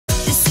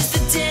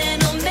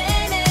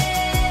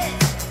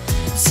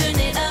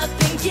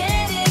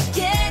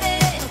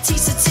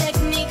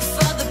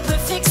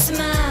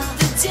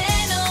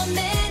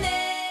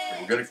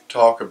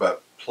talk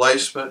about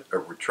placement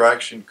of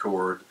retraction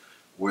cord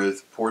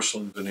with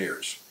porcelain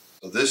veneers.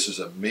 So this is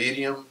a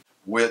medium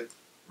width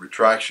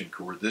retraction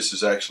cord. This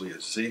is actually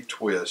a Z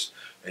twist,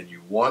 and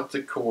you want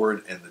the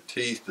cord and the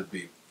teeth to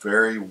be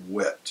very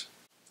wet.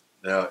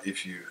 Now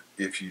if you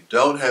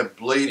don't have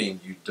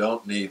bleeding, you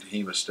don't need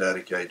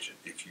hemostatic agent.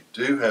 If you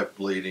do have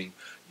bleeding,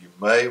 you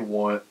may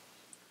want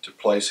to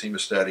place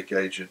hemostatic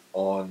agent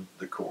on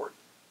the cord.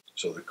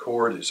 So the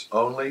cord is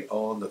only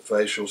on the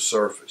facial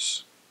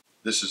surface.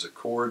 This is a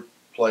cord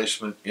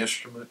placement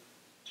instrument,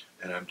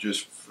 and I'm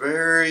just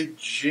very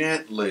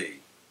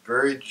gently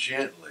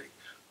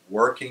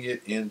working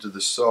it into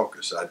the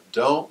sulcus. I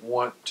don't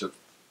want to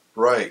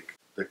break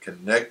the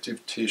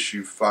connective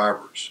tissue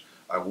fibers.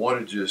 I want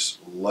to just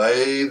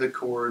lay the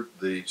cord,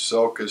 the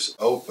sulcus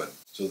open,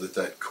 so that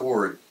that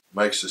cord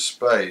makes a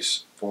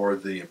space for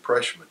the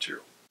impression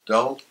material.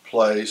 Don't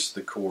place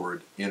the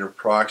cord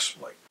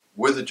interproximally.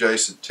 With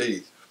adjacent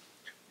teeth,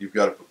 you've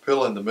got a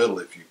papilla in the middle.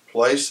 If you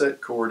place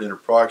that cord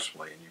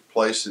interproximally and you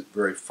place it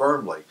very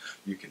firmly,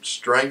 you can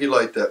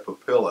strangulate that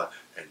papilla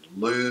and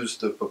lose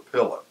the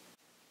papilla.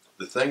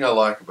 The thing I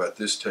like about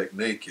this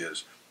technique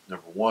is,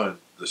 number one,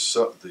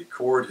 the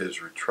cord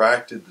has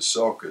retracted the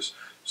sulcus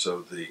so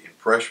the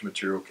impression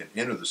material can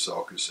enter the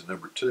sulcus, and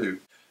number two,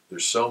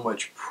 there's so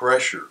much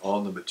pressure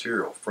on the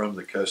material from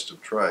the custom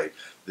tray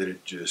that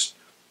it just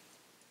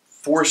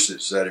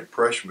forces that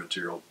impression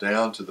material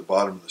down to the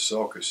bottom of the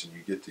sulcus, and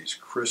you get these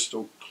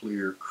crystal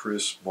clear,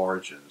 crisp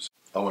margins.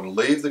 I want to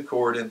leave the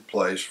cord in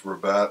place for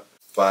about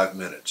 5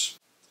 minutes.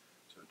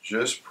 So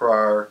just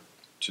prior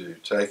to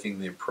taking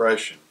the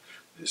impression,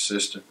 the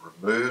assistant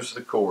removes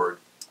the cord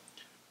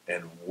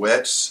and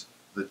wets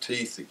the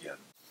teeth again.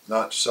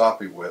 Not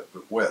soppy wet,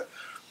 but wet.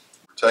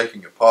 We're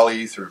taking a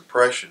polyether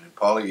impression, and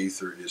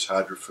polyether is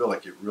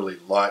hydrophilic. It really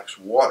likes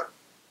water.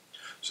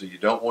 So you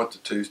don't want the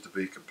tooth to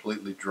be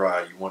completely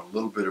dry. You want a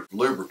little bit of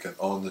lubricant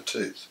on the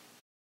tooth.